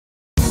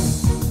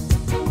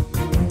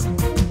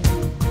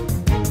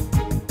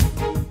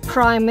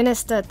Prime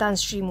Minister Tan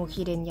Sri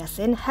Muhyiddin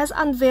Yassin has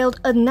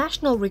unveiled a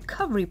national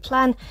recovery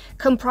plan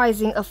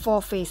comprising a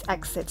four-phase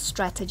exit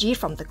strategy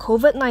from the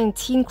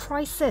COVID-19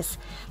 crisis.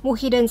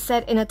 Muhyiddin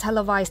said in a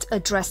televised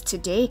address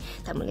today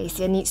that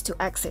Malaysia needs to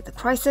exit the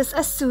crisis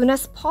as soon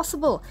as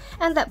possible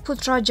and that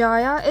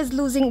Putrajaya is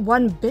losing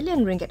 1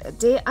 billion ringgit a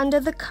day under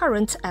the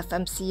current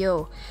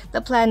FMCO.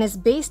 The plan is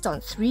based on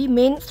three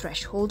main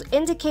threshold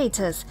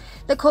indicators: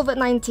 the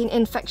COVID-19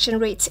 infection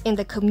rate in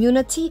the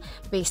community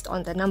based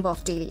on the number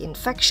of daily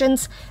infections,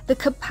 the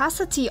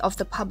capacity of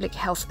the public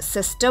health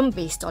system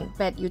based on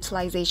bed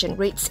utilisation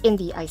rates in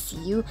the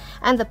ICU,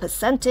 and the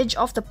percentage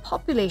of the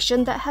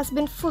population that has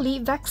been fully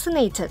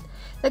vaccinated.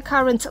 The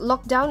current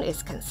lockdown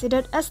is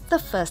considered as the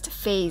first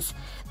phase.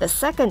 The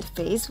second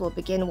phase will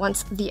begin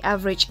once the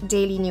average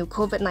daily new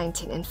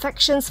COVID-19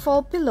 infections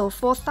fall below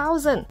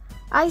 4,000.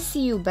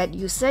 ICU bed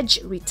usage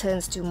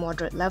returns to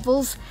moderate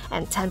levels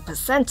and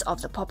 10%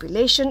 of the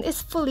population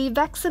is fully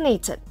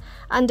vaccinated.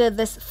 Under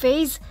this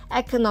phase,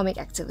 economic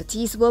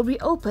activities will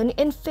reopen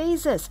in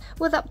phases,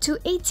 with up to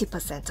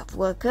 80% of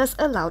workers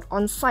allowed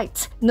on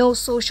site. No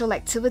social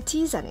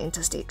activities and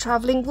interstate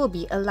travelling will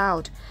be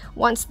allowed.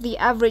 Once the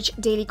average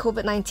daily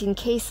COVID-19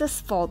 cases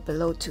fall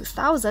below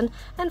 2,000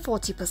 and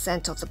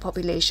 40% of the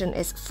population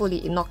is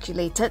fully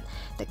inoculated,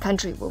 the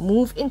country will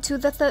move into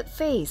the third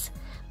phase.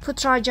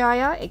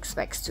 Putrajaya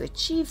expects to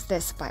achieve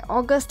this by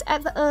August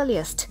at the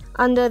earliest.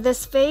 Under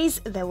this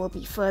phase, there will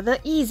be further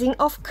easing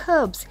of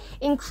curbs,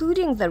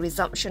 including the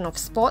resumption of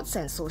sports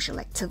and social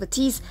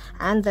activities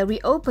and the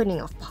reopening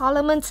of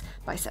Parliament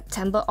by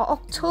September or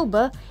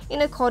October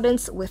in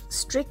accordance with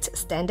strict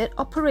standard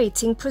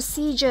operating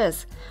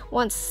procedures.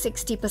 Once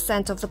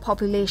 60% of the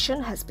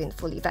population has been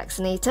fully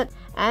vaccinated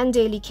and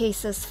daily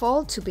cases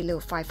fall to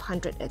below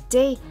 500 a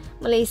day,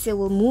 Malaysia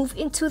will move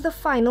into the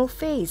final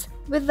phase,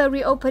 with the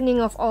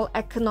reopening of all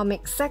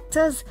economic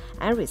sectors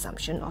and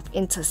resumption of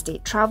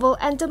interstate travel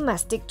and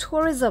domestic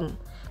tourism.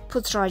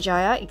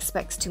 Putrajaya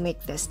expects to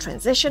make this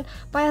transition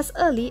by as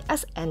early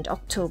as end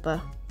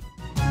October.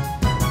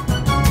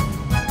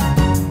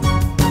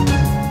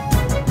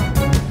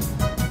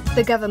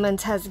 The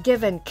government has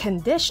given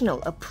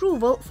conditional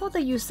approval for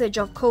the usage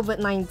of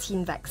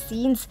COVID-19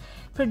 vaccines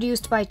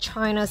produced by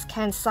China's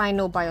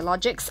CanSino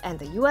Biologics and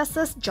the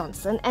US's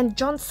Johnson &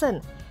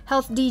 Johnson.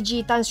 Health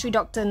DG Tan Sri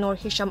Dr. Noor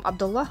Hisham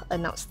Abdullah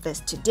announced this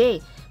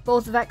today.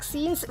 Both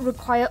vaccines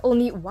require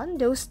only one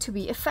dose to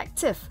be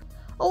effective.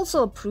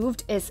 Also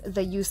approved is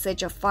the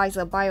usage of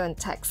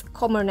Pfizer-BioNTech's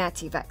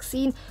Comirnaty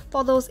vaccine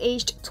for those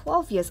aged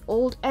 12 years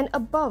old and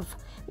above.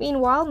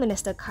 Meanwhile,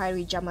 Minister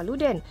Khairi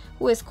Jamaluddin,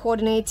 who is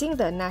coordinating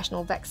the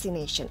national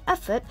vaccination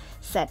effort,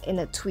 said in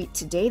a tweet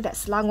today that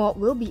Selangor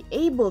will be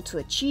able to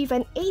achieve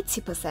an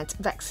 80%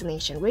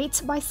 vaccination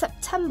rate by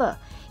September.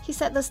 He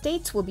said the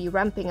state will be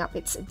ramping up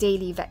its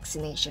daily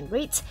vaccination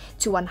rate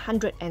to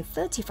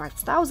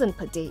 135,000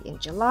 per day in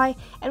July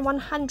and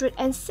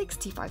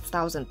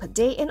 165,000 per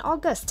day in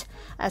August.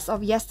 As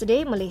of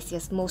yesterday,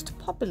 Malaysia's most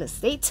populous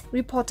state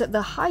reported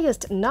the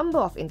highest number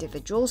of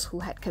individuals who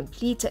had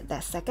completed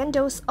their second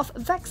dose of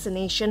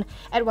vaccination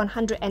at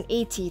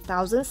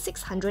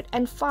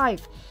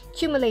 180,605.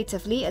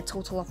 Cumulatively, a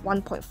total of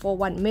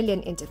 1.41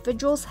 million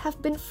individuals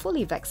have been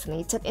fully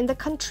vaccinated in the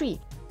country.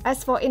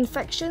 As for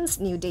infections,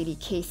 new daily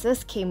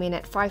cases came in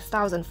at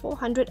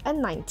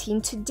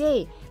 5,419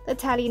 today. The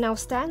tally now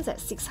stands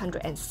at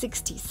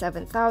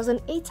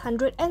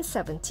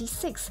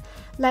 667,876,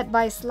 led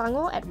by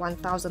Selangor at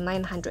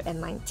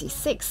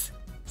 1,996.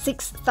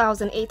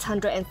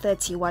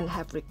 6,831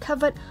 have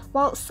recovered,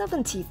 while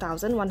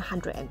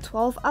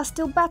 70,112 are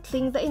still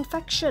battling the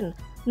infection.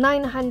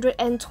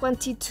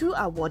 922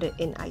 are warded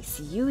in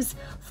ICUs,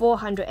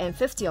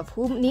 450 of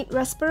whom need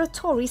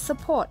respiratory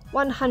support.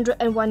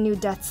 101 new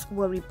deaths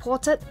were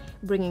reported,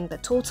 bringing the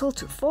total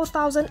to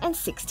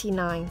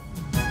 4,069.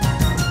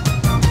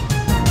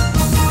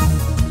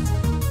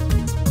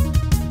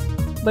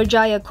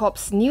 Berjaya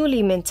Corp's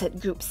newly minted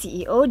Group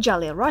CEO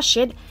Jalil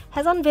Rasheed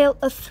has unveiled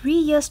a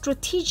 3-year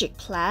strategic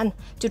plan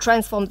to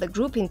transform the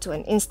group into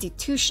an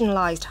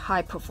institutionalized,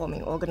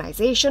 high-performing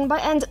organization by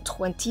end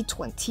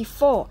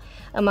 2024.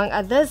 Among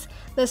others,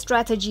 the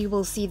strategy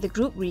will see the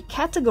group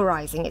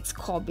recategorizing its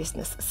core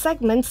business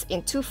segments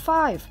into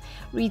 5: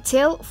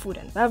 retail, food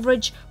and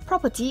beverage,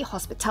 property,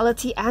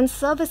 hospitality and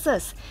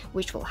services,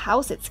 which will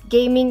house its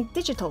gaming,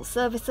 digital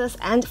services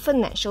and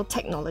financial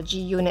technology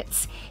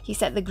units. He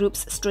said the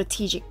group's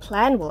strategic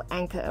plan will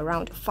anchor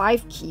around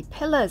 5 key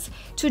pillars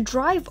to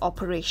drive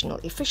operational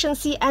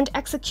efficiency and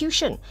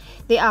execution.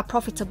 They are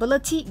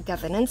profitability,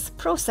 governance,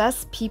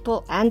 process,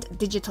 people and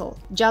digital.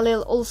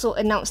 Jalil also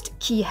announced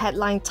key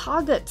headline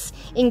targets,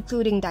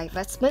 including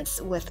divestments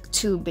with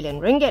 2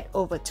 billion ringgit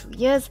over 2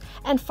 years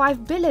and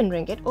 5 billion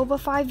ringgit over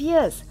 5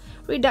 years.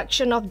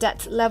 Reduction of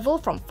debt level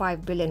from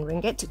 5 billion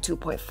ringgit to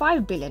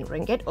 2.5 billion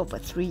ringgit over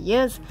 3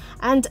 years,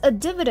 and a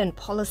dividend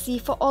policy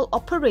for all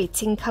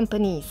operating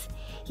companies.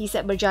 He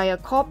said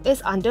Berjaya Corp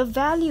is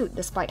undervalued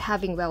despite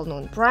having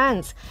well-known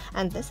brands,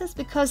 and this is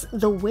because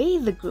the way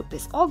the group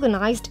is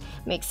organized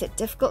makes it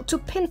difficult to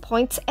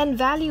pinpoint and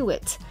value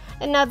it.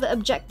 Another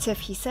objective,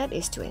 he said,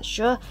 is to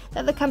ensure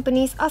that the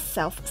companies are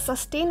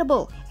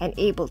self-sustainable and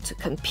able to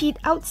compete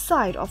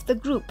outside of the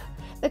group.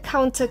 The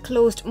counter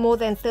closed more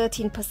than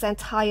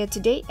 13% higher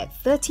today at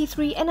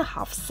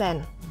 33.5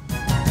 cents.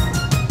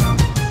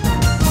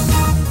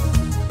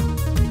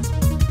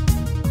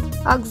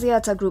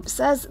 Axiata Group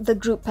says the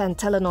group and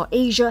Telenor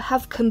Asia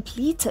have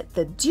completed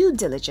the due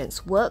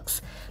diligence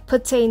works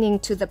pertaining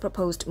to the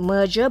proposed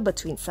merger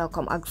between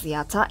Celcom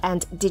Axiata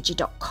and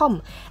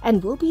Digi.com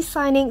and will be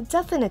signing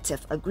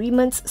definitive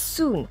agreements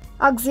soon.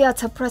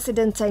 Axiata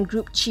President and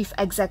Group Chief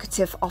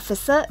Executive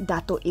Officer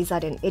Dato'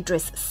 Izzaddin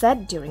Idris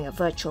said during a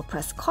virtual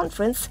press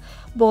conference,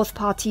 both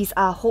parties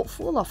are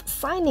hopeful of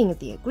signing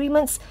the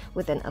agreements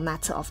within a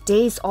matter of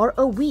days or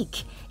a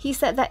week. He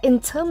said that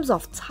in terms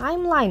of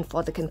timeline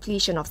for the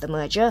completion of the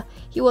merger,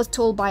 he was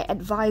told by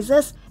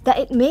advisors that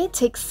it may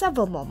take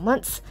several more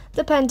months,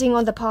 depending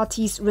on the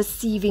parties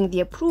receiving the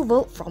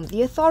approval from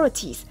the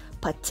authorities,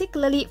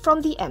 particularly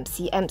from the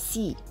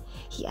MCMC.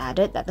 He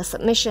added that the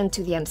submission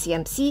to the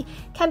MCMC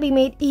can be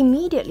made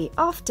immediately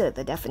after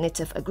the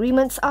definitive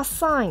agreements are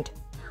signed.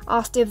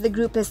 Asked if the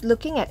group is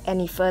looking at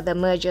any further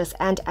mergers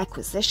and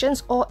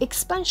acquisitions or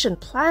expansion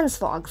plans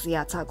for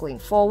Axiata going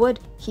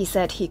forward, he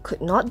said he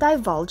could not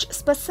divulge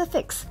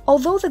specifics.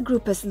 Although the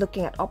group is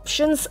looking at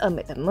options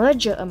amid the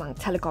merger among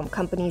telecom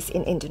companies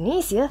in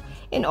Indonesia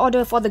in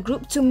order for the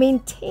group to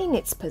maintain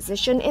its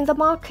position in the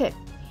market.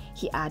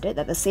 He added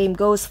that the same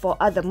goes for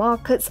other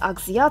markets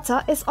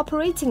Axiata is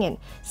operating in,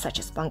 such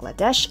as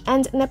Bangladesh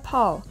and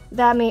Nepal.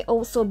 There may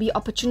also be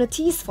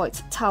opportunities for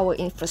its tower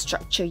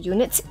infrastructure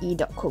unit,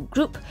 EDOTCO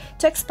Group,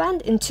 to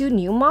expand into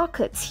new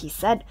markets, he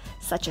said,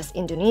 such as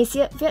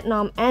Indonesia,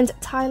 Vietnam and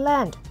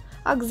Thailand.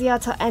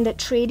 Axiata ended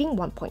trading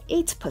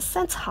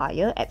 1.8%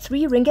 higher at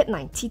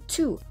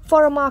RM3.92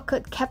 for a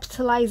market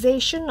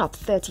capitalization of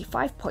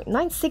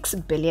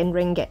 35.96 billion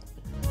ringgit.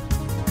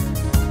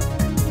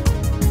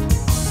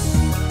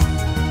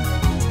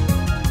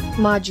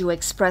 Maju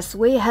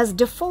Expressway has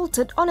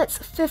defaulted on its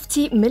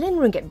 50 million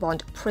ringgit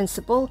bond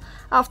principal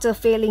after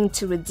failing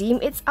to redeem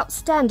its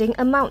outstanding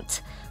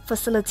amount.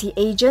 Facility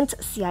agent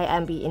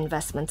CIMB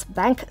Investment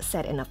Bank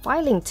said in a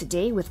filing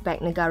today with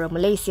Bank Negara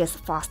Malaysia's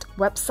FAST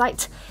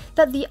website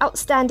that the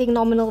outstanding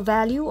nominal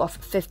value of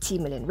 50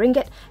 million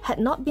ringgit had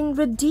not been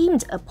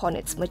redeemed upon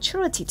its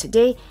maturity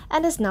today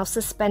and is now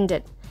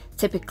suspended.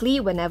 Typically,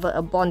 whenever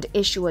a bond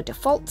issuer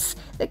defaults,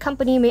 the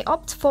company may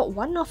opt for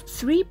one of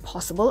three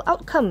possible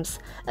outcomes: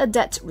 a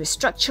debt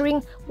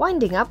restructuring,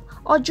 winding up,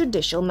 or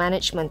judicial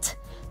management.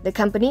 The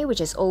company,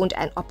 which is owned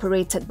and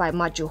operated by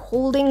Maju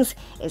Holdings,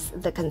 is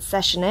the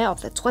concessionaire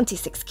of the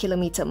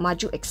 26-kilometre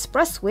Maju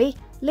Expressway,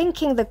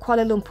 linking the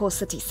Kuala Lumpur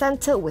city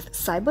centre with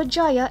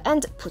Cyberjaya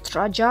and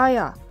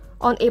Putrajaya.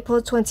 On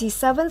April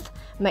 27th,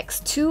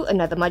 Max2,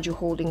 another Maju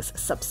Holdings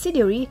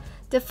subsidiary,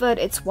 deferred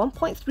its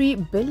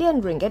 1.3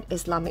 billion ringgit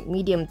Islamic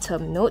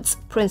medium-term notes,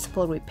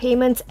 principal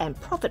repayments and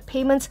profit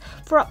payments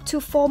for up to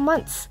 4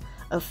 months.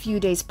 A few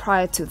days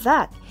prior to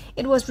that,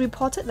 it was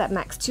reported that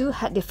Max2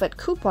 had deferred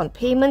coupon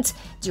payments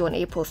due on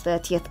April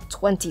 30th,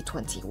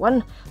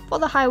 2021 for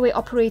the highway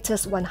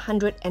operator's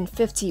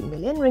 150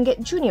 million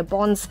ringgit junior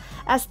bonds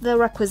as the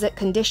requisite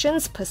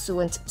conditions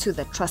pursuant to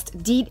the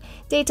trust deed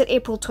dated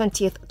April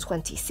 20th,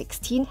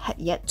 2016 had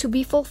yet to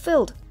be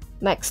fulfilled.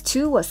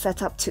 Max2 was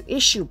set up to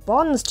issue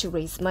bonds to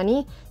raise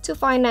money to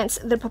finance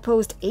the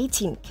proposed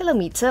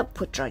 18-kilometre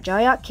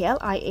Putrajaya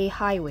KLIA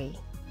highway.